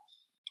high.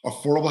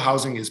 Affordable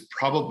housing is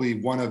probably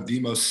one of the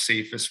most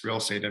safest real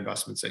estate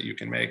investments that you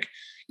can make,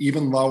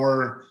 even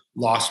lower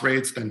loss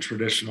rates than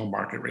traditional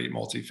market rate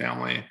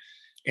multifamily.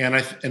 And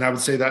I would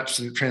say that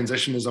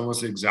transition is almost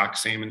the exact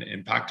same in the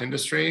impact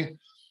industry.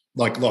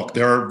 Like, look,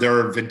 there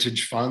are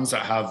vintage funds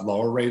that have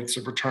lower rates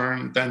of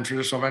return than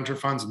traditional venture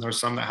funds, and there's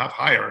some that have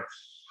higher.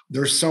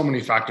 There's so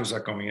many factors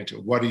that going into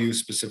it. What are you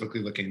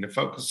specifically looking to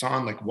focus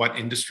on? Like, what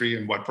industry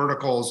and what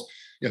verticals?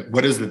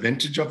 What is the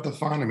vintage of the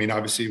fund?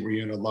 Obviously, were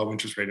you in a low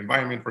interest rate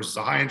environment versus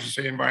a high interest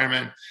rate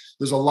environment?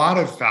 There's a lot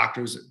of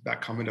factors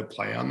that come into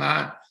play on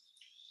that.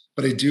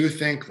 But I do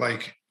think,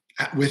 like,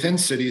 within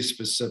Citi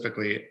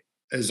specifically,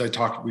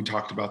 we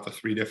talked about the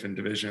 3 different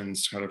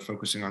divisions, kind of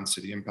focusing on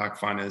Citi Impact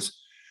Fund, is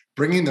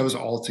bringing those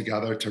all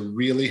together to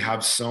really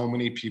have so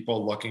many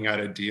people looking at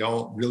a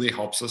deal really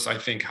helps us, I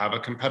think, have a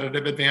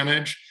competitive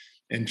advantage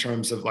in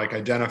terms of, like,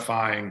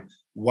 identifying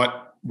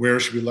where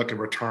should we look at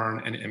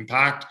return and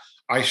impact.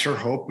 I sure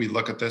hope we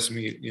look at this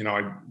and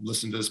I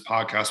listen to this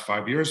podcast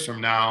 5 years from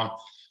now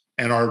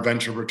and our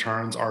venture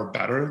returns are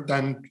better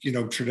than,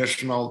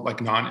 traditional,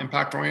 like,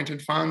 non-impact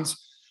oriented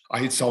funds.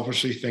 I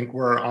selfishly think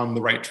we're on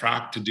the right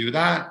track to do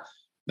that.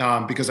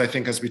 Because I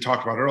think, as we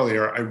talked about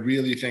earlier, I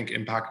really think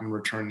impact and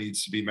return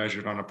needs to be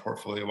measured on a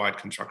portfolio-wide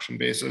construction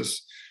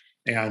basis.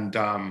 And,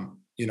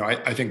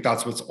 I think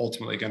that's what's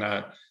ultimately going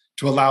to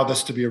allow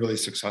this to be a really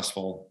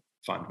successful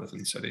fund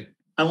within Citi.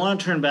 I want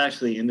to turn back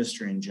to the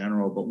industry in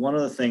general, but one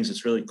of the things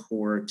that's really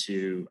core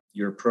to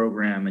your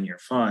program and your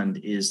fund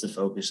is the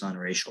focus on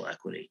racial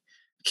equity.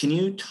 Can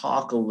you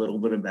talk a little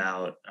bit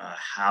about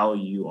how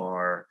you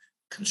are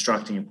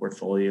constructing a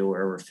portfolio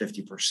where over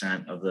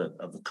 50% of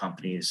the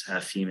companies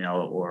have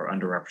female or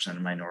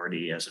underrepresented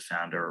minority as a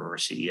founder or a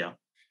CEO?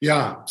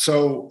 Yeah.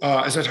 So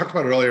as I talked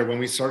about earlier, when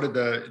we started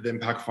the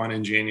Impact Fund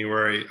in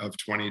January of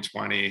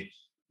 2020,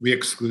 we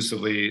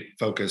exclusively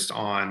focused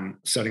on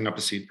setting up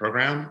a seed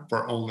program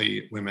for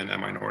only women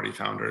and minority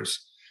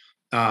founders.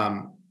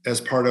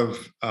 As part of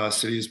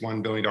Citi's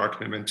 $1 billion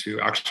commitment to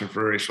Action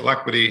for Racial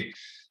Equity,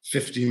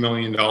 $50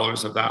 million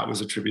of that was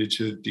attributed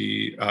to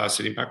the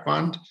Citi Impact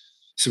Fund.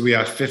 So we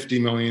have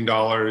 $50 million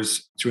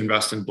to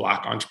invest in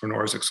Black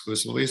entrepreneurs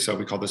exclusively. So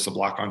we call this the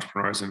Black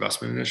Entrepreneurs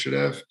Investment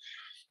Initiative,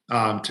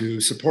 to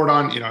support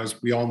on,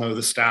 as we all know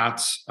the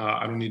stats,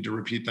 I don't need to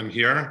repeat them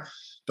here,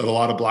 that a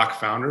lot of Black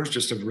founders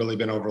just have really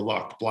been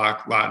overlooked.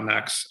 Black,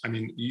 Latinx,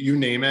 you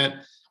name it,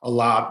 a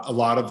lot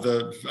of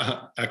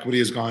the equity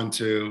has gone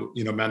to,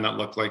 men that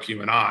look like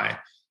you and I.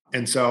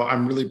 And so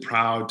I'm really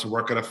proud to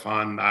work at a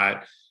fund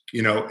that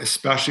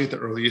especially at the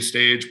earliest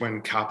stage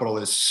when capital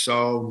is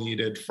so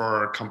needed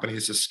for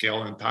companies to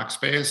scale impact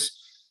space.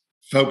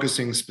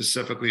 Focusing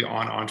specifically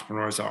on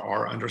entrepreneurs that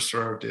are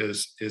underserved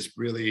is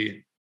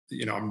really,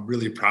 I'm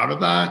really proud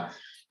of that.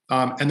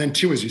 And then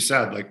two, as you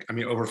said,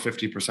 over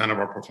 50% of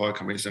our portfolio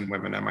companies and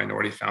women and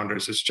minority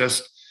founders.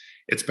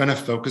 It's been a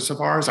focus of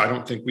ours. I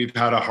don't think we've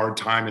had a hard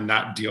time in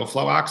that deal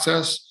flow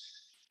access,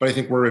 but I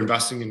think we're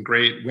investing in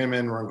great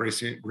women, we're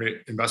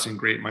investing in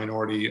great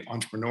minority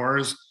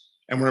entrepreneurs,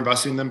 and we're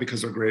investing in them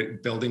because they're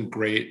great, building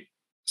great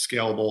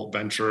scalable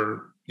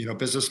venture,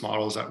 business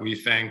models that we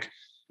think,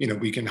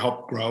 we can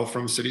help grow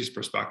from Citi's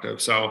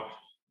perspective. So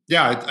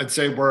yeah, I'd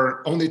say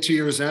we're only 2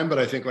 years in, but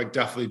I think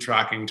definitely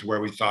tracking to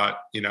where we thought,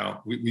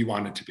 we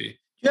wanted to be.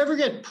 Do you ever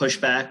get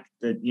pushback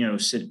that,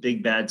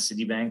 big bad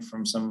Citibank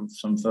from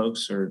some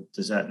folks, or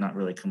does that not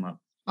really come up?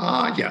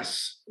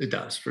 Yes, it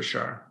does for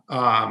sure.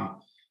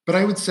 But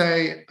I would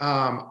say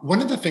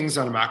one of the things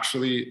that I'm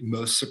actually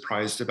most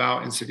surprised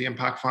about in Citi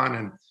Impact Fund,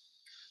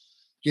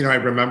 and I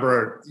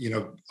remember,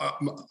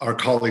 our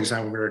colleagues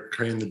and when we were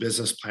creating the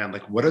business plan,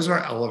 what is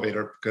our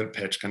elevator good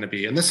pitch going to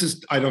be? And this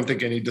is, I don't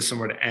think, any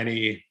dissimilar to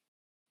any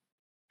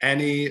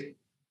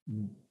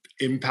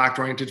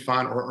impact-oriented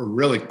fund or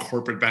really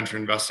corporate venture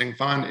investing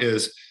fund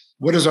is,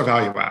 what is our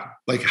value add?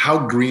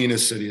 How green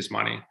is Citi's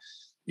money?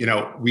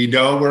 We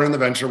know we're in the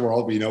venture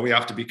world. We know we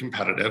have to be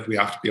competitive. We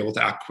have to be able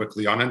to act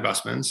quickly on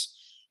investments.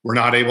 We're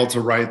not able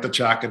to write the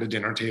check at a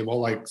dinner table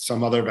like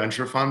some other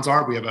venture funds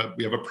are. We have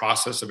a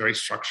process, a very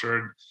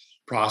structured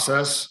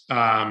process.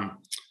 But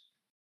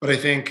I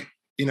think,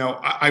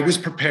 I was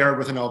prepared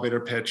with an elevator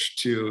pitch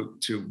to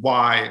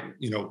why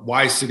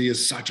Citi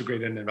is such a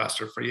great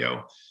investor for you.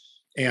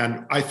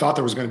 And I thought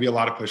there was going to be a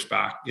lot of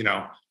pushback.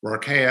 We're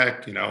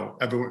archaic,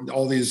 everyone,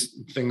 all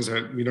these things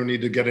that we don't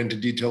need to get into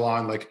detail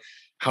on,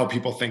 how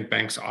people think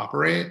banks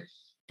operate.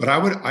 But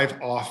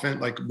I've often,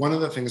 one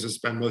of the things that's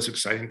been most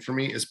exciting for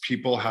me is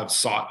people have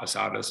sought us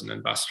out as an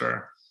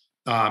investor.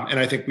 And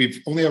I think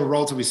we've only have a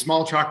relatively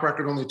small track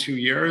record, only 2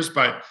 years,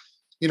 but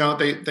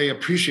they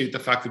appreciate the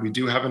fact that we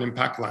do have an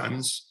impact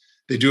lens.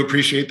 They do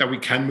appreciate that we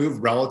can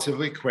move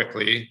relatively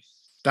quickly.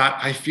 That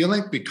I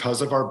feel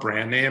because of our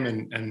brand name,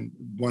 and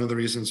one of the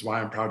reasons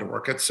why I'm proud to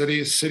work at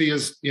Citi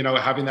is,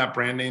 having that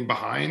brand name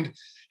behind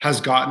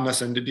has gotten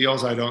us into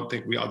deals I don't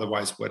think we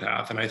otherwise would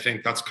have. And I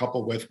think that's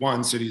coupled with,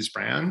 one, Citi's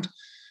brand.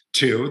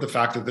 Two, the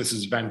fact that this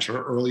is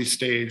venture, early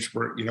stage,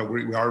 where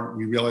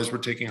we realize we're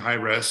taking high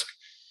risk,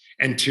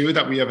 and two,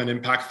 that we have an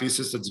impact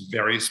thesis that's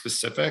very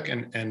specific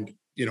and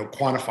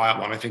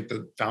quantifiable. And I think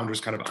the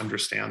founders kind of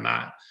understand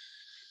that.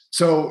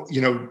 So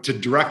to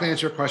directly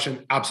answer your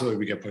question, absolutely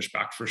we get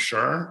pushback for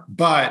sure.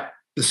 But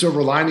the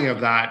silver lining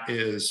of that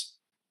is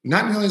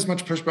not nearly as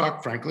much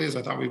pushback, frankly, as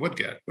I thought we would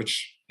get,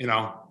 which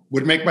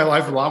would make my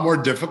life a lot more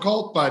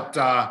difficult. But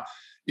I'm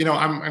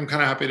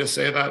kind of happy to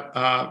say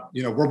that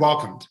we're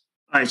welcomed.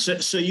 All right,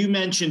 so you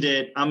mentioned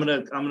it. I'm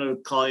gonna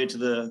call you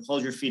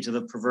hold your feet to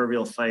the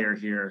proverbial fire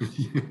here.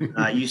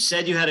 You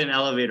said you had an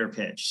elevator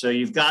pitch, so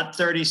you've got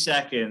 30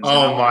 seconds.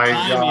 Oh my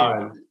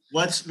God!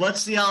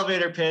 What's the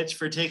elevator pitch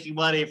for taking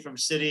money from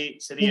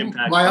Citi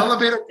Impact? My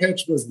elevator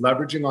pitch was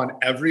leveraging on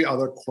every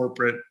other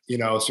corporate,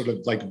 sort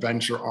of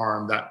venture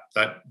arm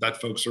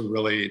that folks are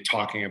really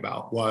talking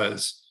about.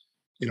 Was,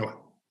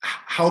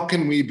 how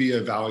can we be a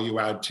value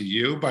add to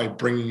you by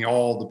bringing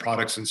all the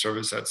products and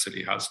services that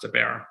Citi has to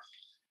bear?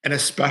 And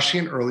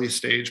especially in early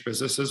stage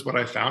businesses, what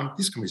I found,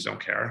 these companies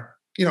don't care.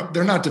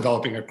 They're not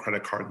developing a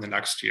credit card in the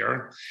next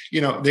year.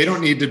 They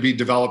don't need to be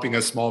developing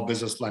a small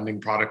business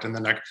lending product in the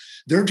next.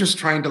 They're just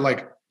trying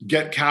to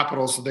get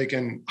capital so they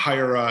can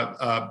hire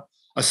a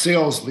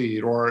sales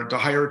lead or to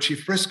hire a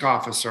chief risk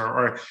officer,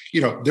 or,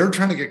 they're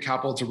trying to get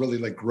capital to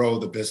really grow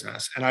the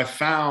business. And I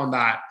found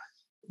that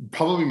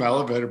probably my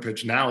elevator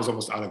pitch now is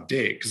almost out of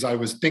date, because I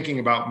was thinking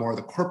about more of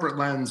the corporate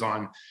lens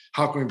on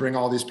how can we bring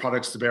all these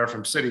products to bear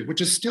from Citi,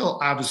 which is still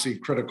obviously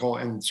critical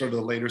in sort of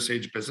the later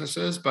stage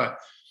businesses, but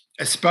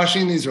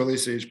especially in these early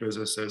stage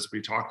businesses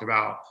we talked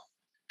about,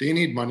 they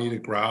need money to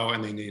grow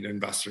and they need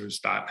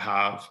investors that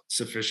have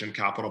sufficient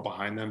capital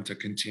behind them to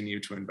continue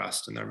to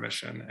invest in their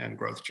mission and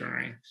growth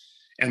journey.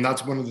 And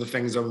that's one of the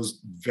things I was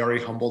very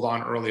humbled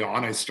on early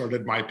on. I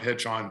started my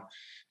pitch on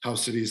how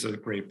Citi is a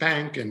great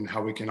bank and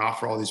how we can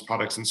offer all these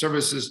products and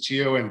services to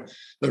you. And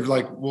they're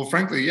like, well,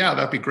 frankly, yeah,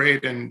 that'd be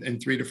great in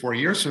 3 to 4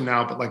 years from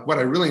now. But what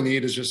I really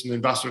need is just an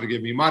investor to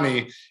give me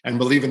money and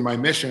believe in my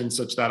mission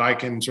such that I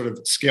can sort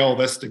of scale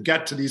this to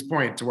get to these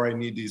points to where I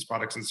need these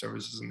products and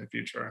services in the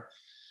future.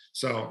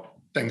 So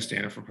thanks,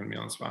 Dana, for putting me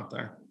on the spot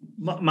there.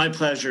 My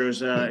pleasure. It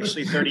was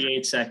actually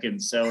 38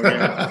 seconds. So we're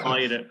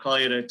going to call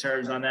you to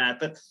terms on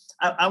that. But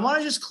I want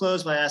to just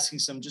close by asking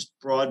some just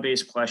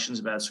broad-based questions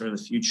about sort of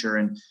the future.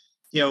 And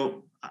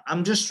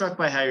I'm just struck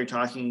by how you're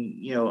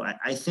talking.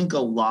 I think a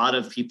lot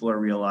of people are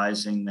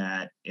realizing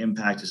that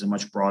impact is a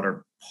much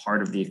broader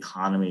part of the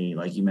economy.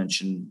 Like you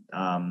mentioned,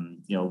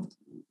 the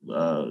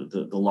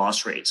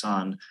loss rates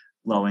on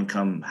low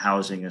income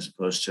housing as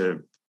opposed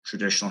to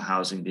traditional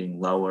housing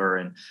being lower.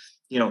 And,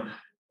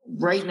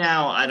 right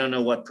now, I don't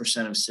know what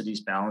percent of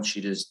Citi's balance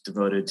sheet is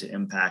devoted to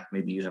impact.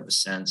 Maybe you have a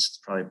sense. It's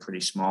probably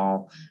pretty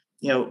small.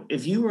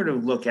 If you were to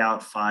look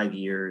out 5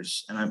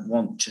 years, and I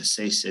won't just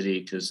say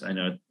Citi because I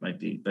know it might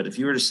be, but if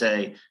you were to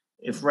say,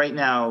 if right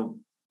now,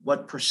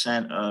 what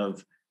percent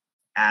of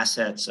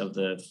assets of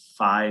the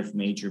four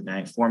major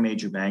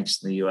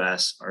banks in the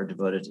US are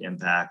devoted to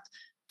impact,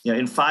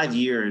 in 5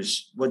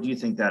 years, what do you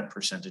think that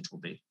percentage will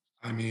be?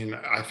 I mean,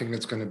 I think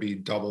it's going to be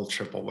double,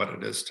 triple what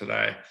it is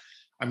today.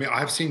 I mean,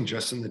 I've seen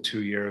just in the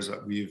 2 years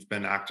that we've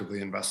been actively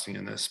investing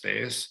in this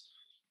space,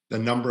 the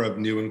number of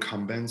new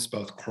incumbents,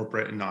 both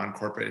corporate and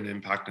non-corporate in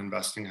impact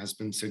investing, has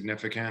been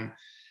significant.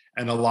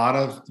 And a lot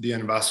of the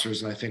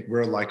investors, and I think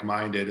we're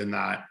like-minded in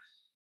that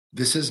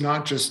this is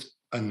not just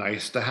a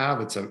nice to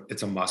have, it's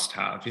a must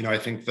have. I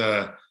think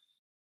the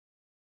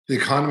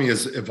economy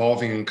is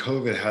evolving, and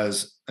COVID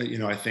has,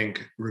 I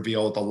think,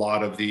 revealed a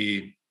lot of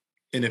the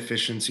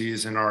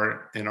inefficiencies in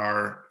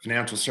our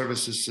financial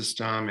services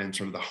system and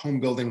sort of the home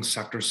building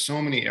sector,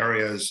 so many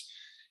areas,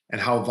 and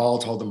how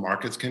volatile the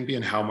markets can be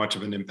and how much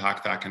of an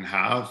impact that can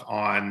have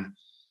on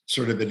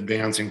sort of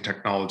advancing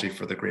technology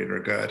for the greater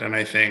good. And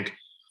I think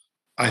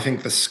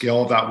the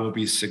scale of that will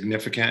be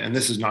significant. And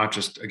this is not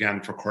just,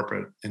 again, for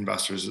corporate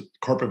investors,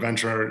 corporate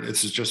venture,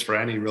 this is just for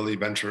any really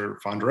venture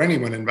fund or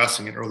anyone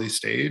investing at early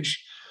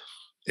stage,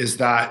 is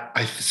that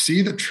I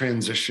see the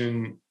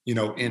transition,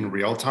 in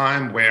real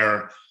time,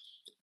 where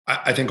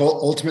I think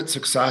ultimate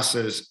success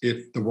is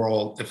if the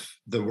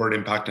word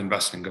impact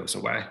investing goes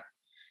away.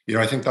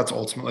 I think that's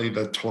ultimately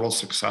the total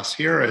success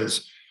here.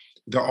 Is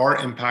there are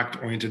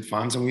impact-oriented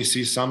funds, and we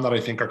see some that I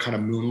think are kind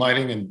of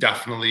moonlighting and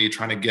definitely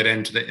trying to get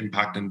into the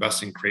impact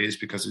investing craze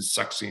because it's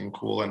sexy and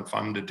cool and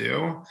fun to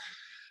do.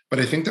 But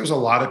I think there's a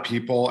lot of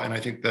people, and I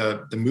think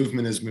the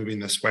movement is moving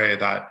this way,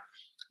 that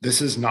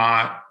this is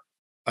not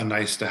a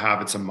nice to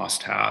have, it's a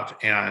must have.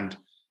 And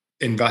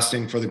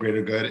investing for the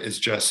greater good is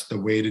just the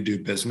way to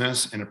do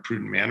business in a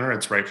prudent manner.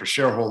 It's right for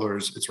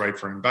shareholders. It's right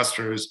for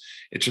investors.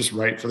 It's just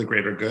right for the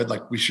greater good.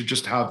 Like, we should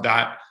just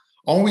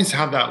always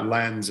have that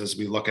lens as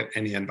we look at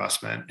any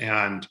investment.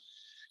 And,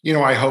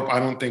 I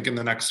don't think in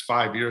the next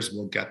 5 years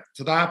we'll get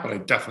to that, but I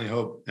definitely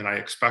hope, and I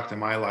expect in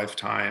my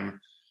lifetime,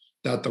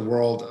 that the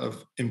world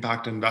of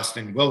impact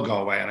investing will go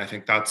away. And I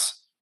think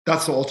that's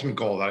the ultimate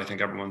goal that I think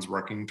everyone's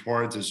working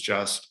towards, is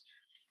just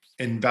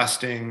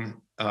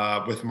investing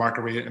with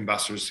market rate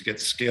investors to get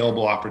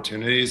scalable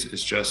opportunities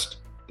is just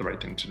the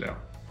right thing to do.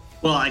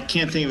 Well, I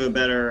can't think of a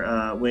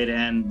better way to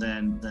end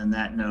than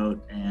that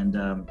note, and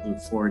look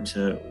forward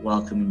to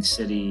welcoming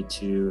Citi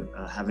to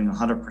having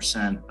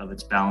 100% of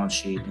its balance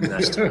sheet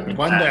invested. In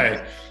One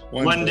day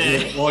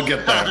we'll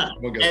get there.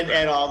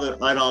 And all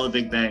the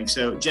big banks.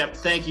 So, Jeff,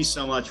 thank you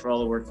so much for all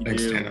the work you do.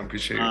 Thanks, Dan. I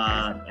appreciate it.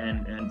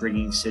 And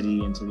bringing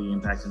Citi into the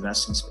impact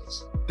investing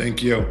space.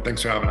 Thank you.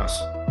 Thanks for having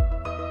us.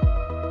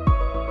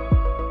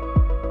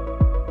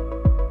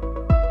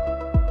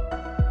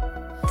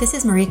 This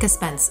is Marika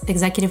Spence,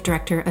 Executive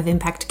Director of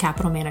Impact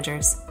Capital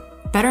Managers.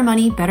 Better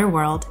Money, Better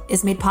World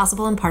is made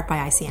possible in part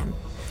by ICM,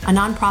 a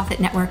nonprofit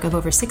network of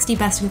over 60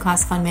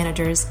 best-in-class fund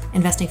managers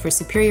investing for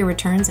superior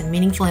returns and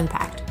meaningful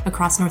impact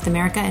across North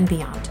America and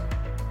beyond.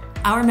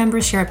 Our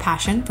members share a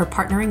passion for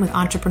partnering with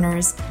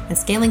entrepreneurs and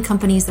scaling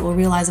companies that will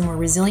realize a more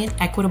resilient,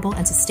 equitable,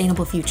 and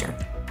sustainable future.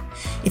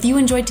 If you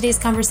enjoyed today's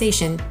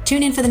conversation,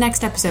 tune in for the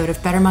next episode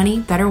of Better Money,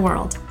 Better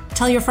World.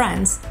 Tell your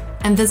friends,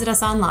 and visit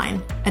us online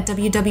at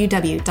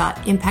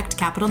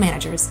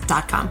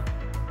www.impactcapitalmanagers.com.